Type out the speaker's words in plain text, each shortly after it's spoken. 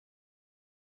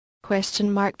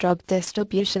Drug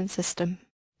distribution system.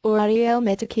 ORAL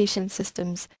medication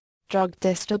systems. Drug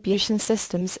distribution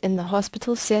systems in the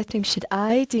hospital setting should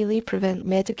ideally prevent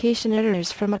medication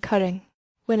errors from occurring.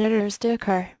 When errors do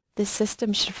occur, the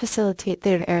system should facilitate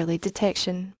their early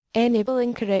detection,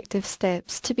 enabling corrective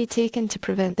steps to be taken to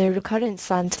prevent their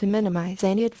recurrence and to minimize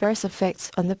any adverse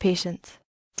effects on the patient.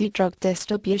 Drug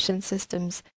distribution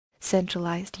systems.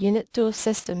 Centralized unit dose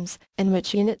systems, in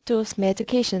which unit dose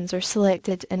medications are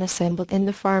selected and assembled in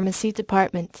the pharmacy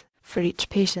department for each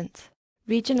patient.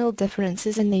 Regional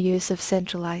differences in the use of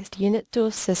centralized unit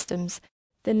dose systems.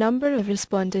 The number of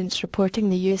respondents reporting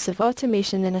the use of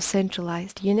automation in a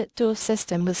centralized unit dose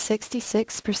system was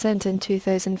 66% in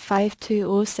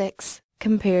 2005-06,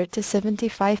 compared to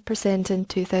 75% in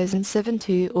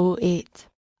 2007-08.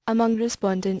 Among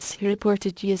respondents who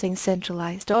reported using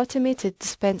centralized automated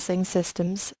dispensing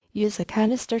systems, use a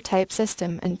canister-type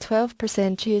system and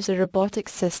 12% use a robotic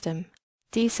system.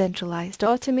 Decentralized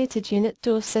automated unit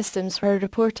dose systems were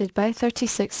reported by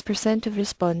 36% of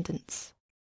respondents.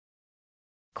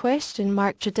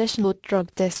 Traditional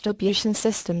drug distribution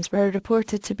systems were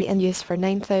reported to be in use for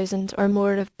 9,000 or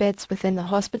more of beds within the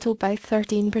hospital by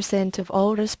 13% of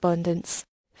all respondents.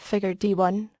 Figure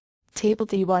D1. Table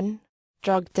D1.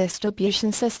 Drug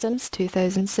distribution systems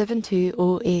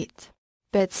 2007-08.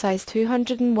 Bed size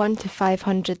 201 to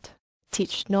 500.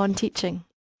 Teach non-teaching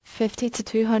 50 to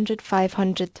 200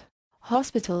 500.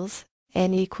 Hospitals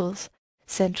N equals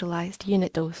centralized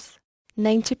unit dose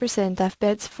 90% F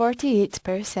beds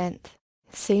 48%.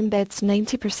 Same beds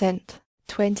 90%,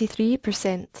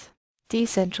 23%.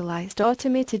 Decentralized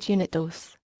automated unit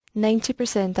dose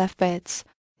 90% F beds.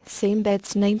 Same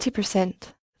beds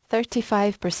 90%,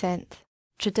 35%.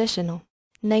 Traditional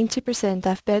 90%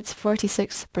 F beds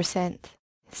 46%.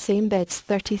 Same beds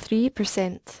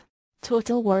 33%.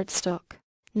 Total ward stock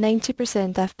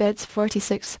 90% F beds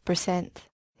 46%.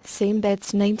 Same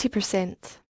beds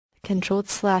 90%.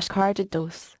 Controlled/carded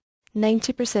dose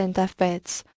 90% F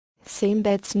beds. Same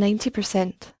beds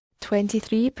 90%,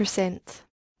 23%.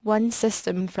 One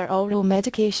system for oral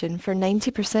medication for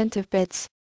 90% of beds.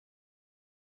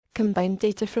 Combined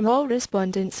data from all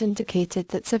respondents indicated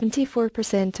that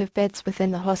 74% of beds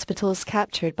within the hospitals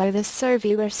captured by this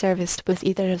survey were serviced with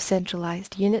either a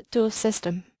centralized unit dose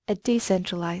system, a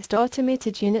decentralized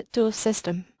automated unit dose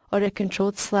system, or a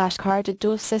controlled/carded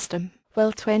dose system,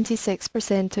 while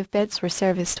 26% of beds were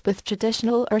serviced with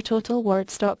traditional or total ward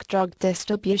stock drug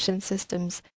distribution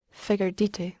systems. Figure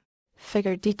D2.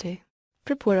 Figure D2.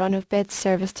 Proportion of beds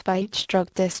serviced by each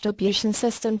drug distribution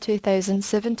system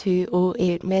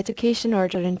 2007-08 medication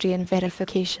order entry and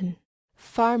verification.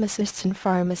 Pharmacists and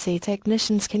pharmacy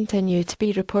technicians continue to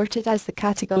be reported as the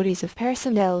categories of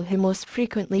personnel who most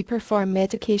frequently perform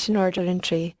medication order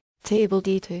entry. Table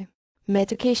D2.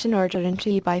 Medication order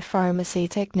entry by pharmacy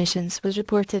technicians was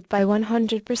reported by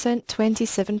 100%.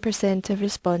 27% of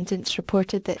respondents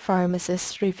reported that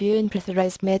pharmacists review and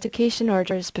authorize medication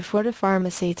orders before a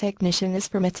pharmacy technician is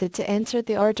permitted to enter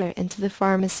the order into the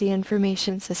pharmacy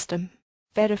information system.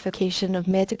 Verification of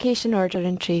medication order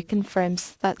entry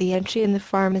confirms that the entry in the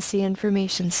pharmacy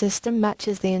information system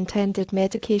matches the intended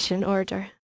medication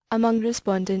order. Among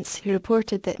respondents who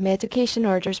reported that medication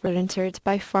orders were entered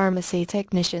by pharmacy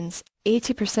technicians,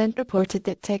 80% reported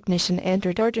that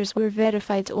technician-entered orders were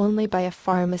verified only by a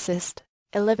pharmacist.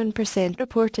 11%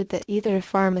 reported that either a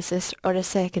pharmacist or a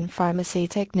second pharmacy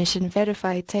technician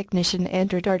verified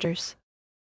technician-entered orders.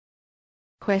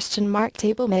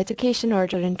 Table medication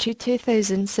order entry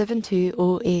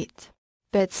 2007-08.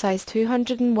 Bed size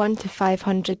 201 to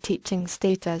 500. Teaching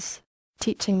status.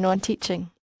 Teaching non-teaching.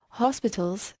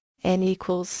 Hospitals N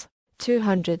equals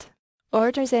 200.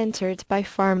 Orders entered by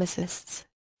pharmacists.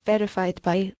 Verified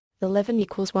by 11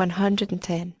 equals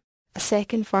 110. A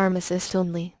second pharmacist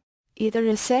only. Either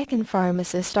a second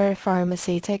pharmacist or a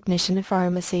pharmacy technician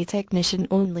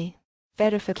only.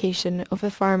 Verification of a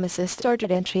pharmacist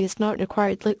order entry is not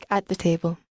required. Look at the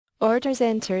table. Orders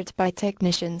entered by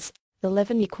technicians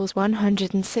 11 equals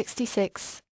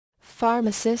 166.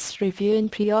 Pharmacists review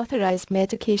and pre-authorize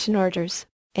medication orders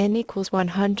N equals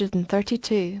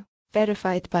 132.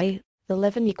 Verified by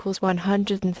 11 equals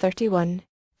 131.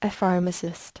 A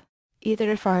pharmacist.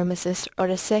 Either a pharmacist or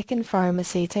a second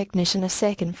pharmacy technician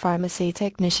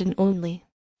only.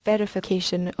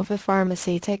 Verification of a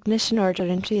pharmacy technician order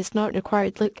entry is not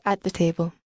required. Look at the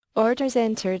table. Orders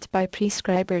entered by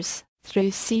prescribers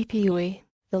through CPOA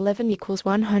 11 equals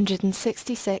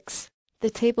 166. The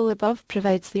table above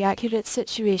provides the accurate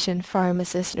situation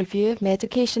pharmacist review of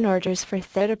medication orders for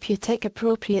therapeutic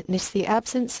appropriateness. The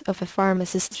absence of a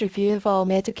pharmacist's review of all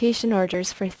medication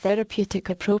orders for therapeutic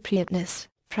appropriateness.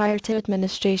 prior to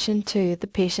administration to the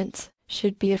patient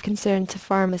should be of concern to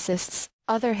pharmacists,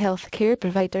 other healthcare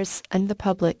providers and the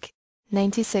public.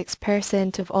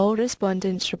 96% of all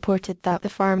respondents reported that the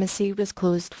pharmacy was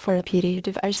closed for a period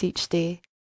of hours each day.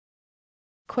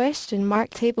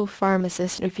 Table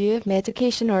pharmacist review of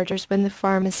medication orders when the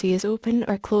pharmacy is open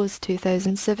or closed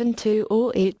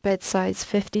 2007-208 bed size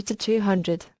 50 to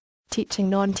 200. Teaching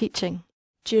non-teaching.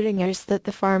 During hours that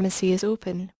the pharmacy is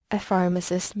open, a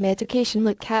pharmacist medication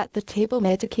look at the table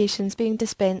medications being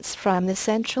dispensed from the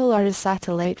central or a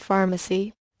satellite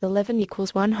pharmacy. 11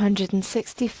 equals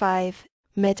 165.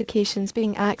 Medications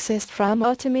being accessed from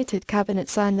automated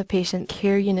cabinets and the patient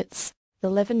care units.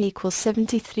 11 equals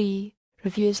 73.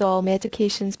 Reviews all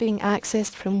medications being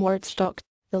accessed from ward stock.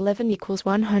 11 equals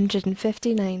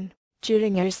 159.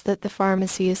 During hours that the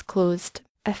pharmacy is closed,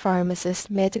 a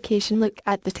pharmacist medication look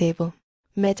at the table.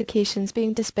 Medications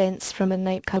being dispensed from a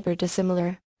night cupboard is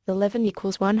similar. 11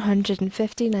 equals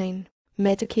 159.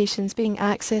 Medications being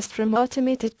accessed from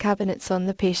automated cabinets on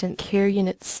the patient care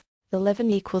units. 11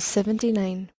 equals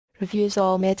 79. Reviews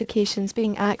all medications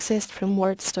being accessed from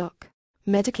ward stock.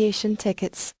 Medication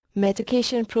tickets,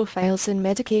 medication profiles and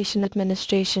medication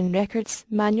administration records.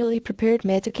 Manually prepared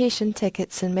medication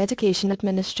tickets and medication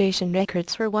administration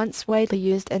records were once widely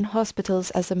used in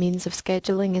hospitals as a means of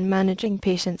scheduling and managing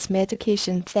patients'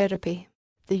 medication therapy.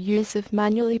 The use of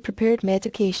manually prepared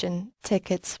medication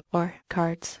tickets or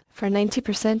cards for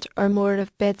 90% or more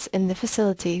of beds in the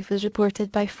facility was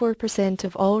reported by 4%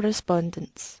 of all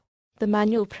respondents. The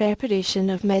manual preparation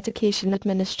of medication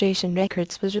administration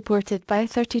records was reported by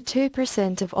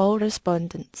 32% of all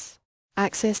respondents.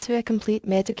 Access to a complete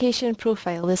medication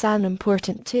profile is an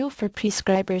important tool for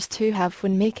prescribers to have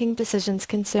when making decisions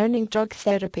concerning drug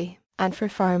therapy, and for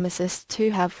pharmacists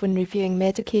to have when reviewing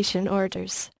medication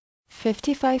orders.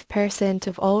 55%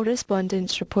 of all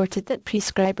respondents reported that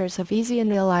prescribers have easy and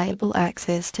reliable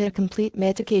access to a complete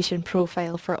medication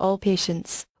profile for all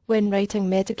patients when writing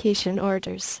medication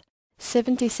orders.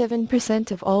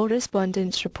 77% of all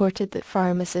respondents reported that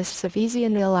pharmacists have easy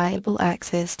and reliable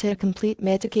access to a complete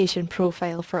medication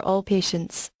profile for all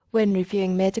patients when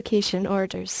reviewing medication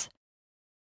orders.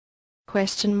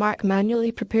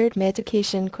 Manually prepared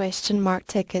medication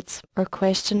tickets or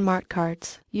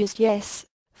cards used yes.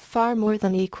 Far more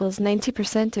than equals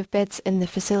 90% of beds in the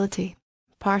facility.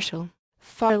 Partial.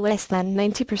 Far less than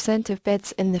 90% of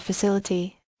beds in the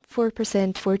facility.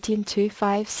 4%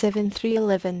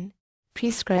 14.257.311.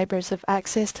 Prescribers have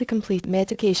access to complete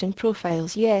medication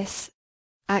profiles yes.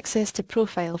 Access to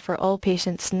profile for all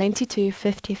patients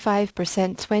 92.55%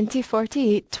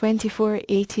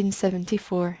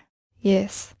 20.48.24.1874.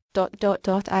 Yes.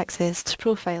 Access to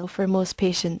profile for most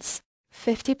patients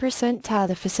 50% to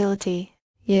the facility.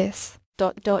 Yes.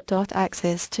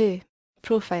 Access to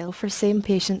profile for same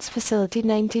patient's facility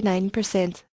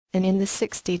 99% and in the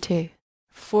 62.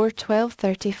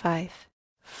 4.12.35.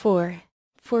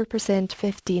 4%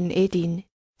 15.18.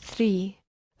 3.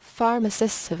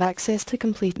 Pharmacists have access to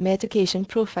complete medication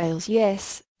profiles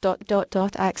yes.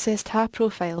 Access to a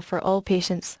profile for all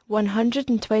patients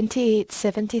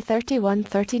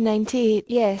 128.70.30.31.30.98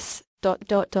 yes.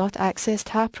 Access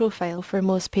to a profile for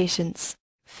most patients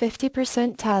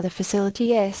 50% to the facility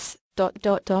yes.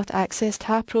 Access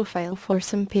to a profile for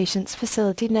some patients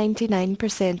facility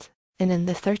 99% and in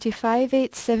the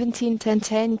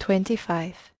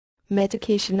 35.8.17.10.10.25.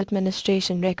 Medication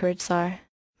administration records are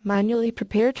manually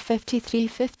prepared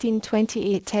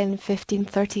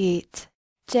 53.15.28.10.15.38.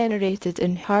 Generated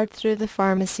in hard through the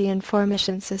pharmacy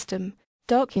information system.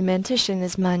 Documentation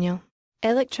is manual,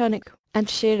 electronic, and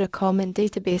share a common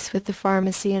database with the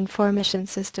pharmacy information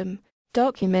system.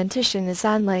 Documentation is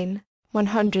online.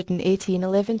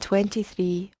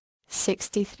 118.11.23,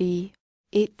 63,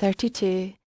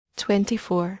 832,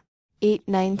 24,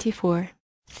 894,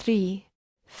 3.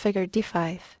 Figure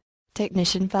D5.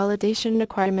 Technician validation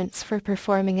requirements for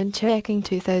performing and checking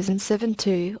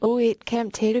 2007-208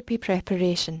 chem therapy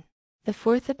preparation. The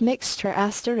fourth admixture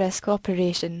asterisk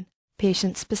operation,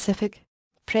 patient-specific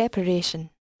preparation.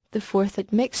 The fourth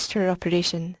admixture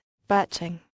operation,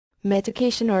 batching.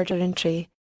 Medication order entry,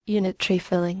 unit tray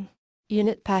filling,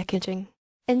 unit packaging,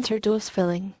 interdose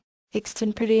filling,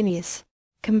 extemporaneous,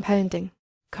 compounding,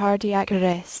 cardiac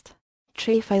arrest,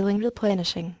 tray filing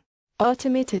replenishing.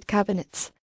 Automated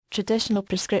cabinets, traditional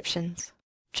prescriptions,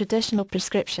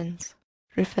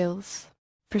 refills.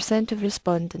 Percent of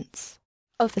respondents.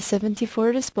 Of the 74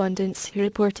 respondents who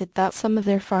reported that some of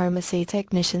their pharmacy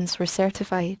technicians were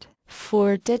certified,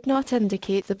 4 did not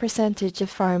indicate the percentage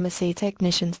of pharmacy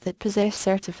technicians that possess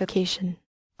certification.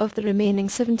 Of the remaining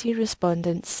 70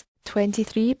 respondents,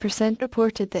 23%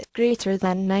 reported that greater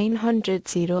than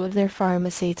 900 of their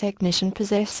pharmacy technician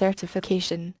possess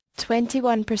certification.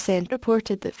 21%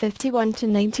 reported that 51 to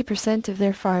 90% of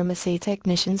their pharmacy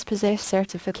technicians possess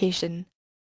certification.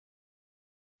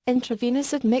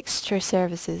 Intravenous admixture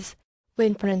services.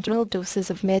 When parenteral doses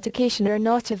of medication are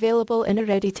not available in a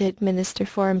ready-to-administer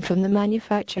form from the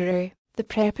manufacturer, the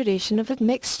preparation of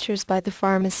admixtures by the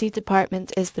pharmacy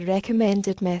department is the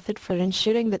recommended method for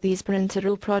ensuring that these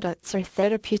parenteral products are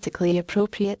therapeutically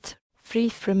appropriate, free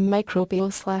from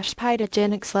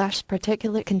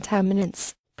microbial/pyrogenic/particulate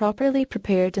contaminants, properly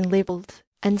prepared and labeled,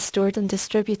 and stored and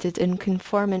distributed in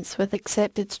conformance with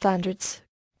accepted standards.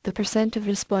 The percent of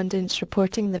respondents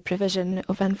reporting the provision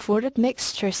of an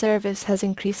admixture service has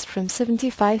increased from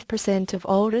 75% of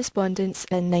all respondents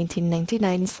in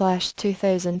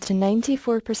 1999/2000 to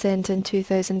 94% in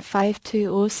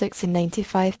 2005-06 and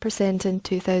 95% in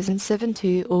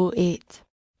 2007-08.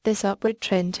 This upward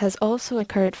trend has also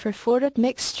occurred for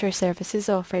admixture services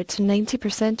offered to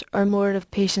 90% or more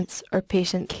of patients or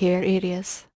patient care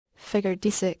areas. Figure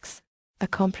D6. A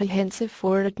comprehensive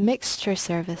admixture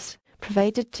service,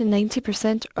 provided to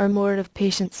 90% or more of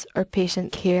patients or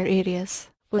patient care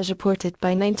areas, was reported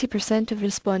by 90% of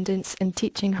respondents in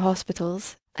teaching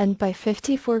hospitals, and by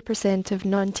 54% of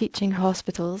non-teaching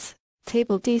hospitals.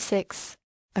 Table D6.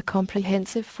 A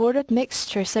comprehensive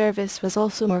admixture service was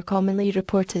also more commonly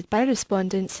reported by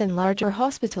respondents in larger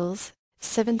hospitals,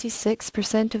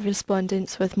 76% of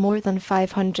respondents with more than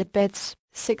 500 beds,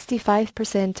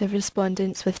 65% of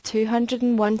respondents with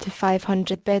 201 to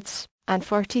 500 beds, and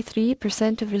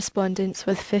 43% of respondents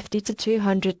with 50 to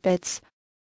 200 beds.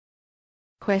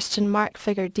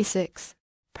 Figure D6.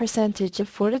 Percentage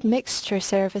of admixture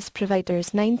service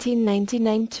providers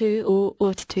 1999-00 to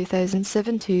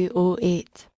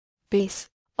 2007-08. Base.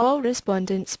 All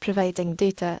respondents providing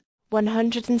data,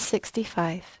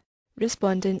 165.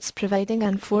 Respondents providing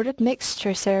an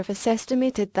admixture service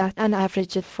estimated that an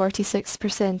average of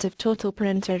 46% of total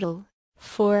parenteral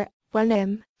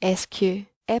 1M SQ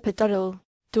epidural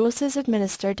doses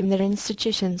administered in their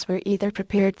institutions were either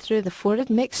prepared through the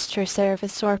admixture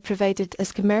service or provided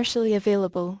as commercially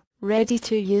available,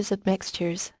 ready-to-use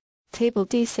admixtures. Table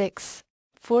D6.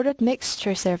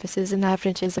 Admixture services and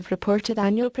averages of reported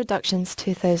annual productions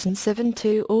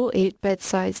 2007-08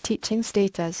 bed-size teaching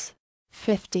status.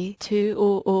 50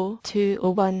 200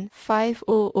 201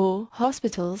 500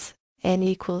 hospitals, N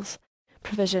equals.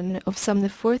 Provision of some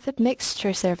of the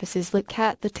admixture services. Look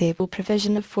at the table.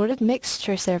 Provision of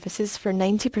admixture services for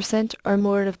 90% or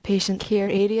more of patient care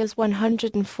areas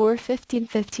 104 15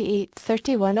 58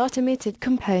 31 automated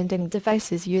compounding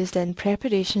devices used in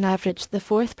preparation average the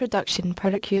fourth production per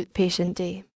acute patient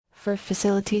day. For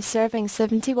facilities serving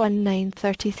 71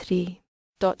 933.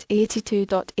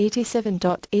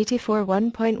 82.87.84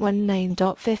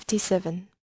 1.19.57.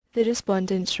 The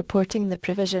respondents reporting the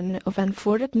provision of an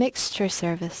admixture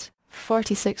service,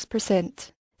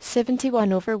 46%,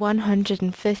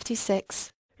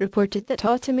 71/156, reported that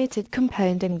automated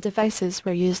compounding devices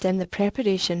were used in the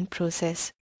preparation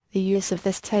process. The use of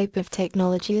this type of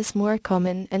technology is more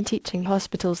common in teaching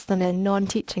hospitals than in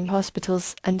non-teaching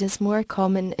hospitals and is more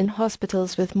common in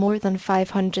hospitals with more than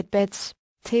 500 beds.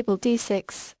 Table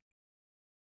D6.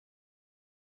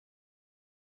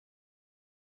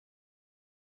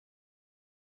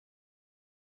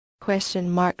 Question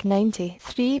mark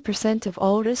 93% of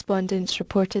all respondents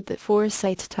reported that 4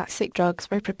 cytotoxic drugs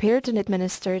were prepared and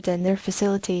administered in their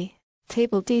facility.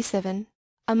 Table D7.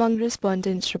 Among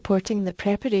respondents reporting the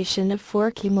preparation of 4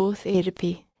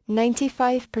 chemotherapy,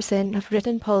 95% have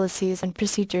written policies and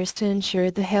procedures to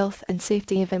ensure the health and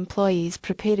safety of employees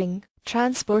preparing,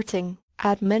 transporting,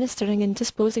 administering and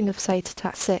disposing of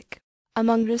cytotoxic.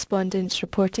 Among respondents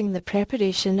reporting the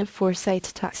preparation of 4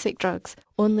 cytotoxic drugs,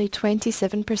 only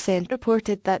 27%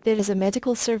 reported that there is a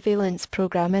medical surveillance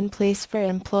program in place for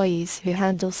employees who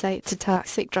handle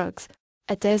cytotoxic drugs.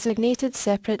 A designated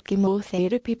separate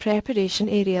chemotherapy preparation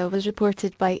area was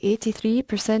reported by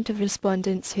 83% of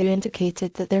respondents who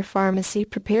indicated that their pharmacy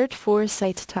prepared 4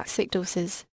 cytotoxic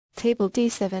doses. Table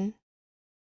D7.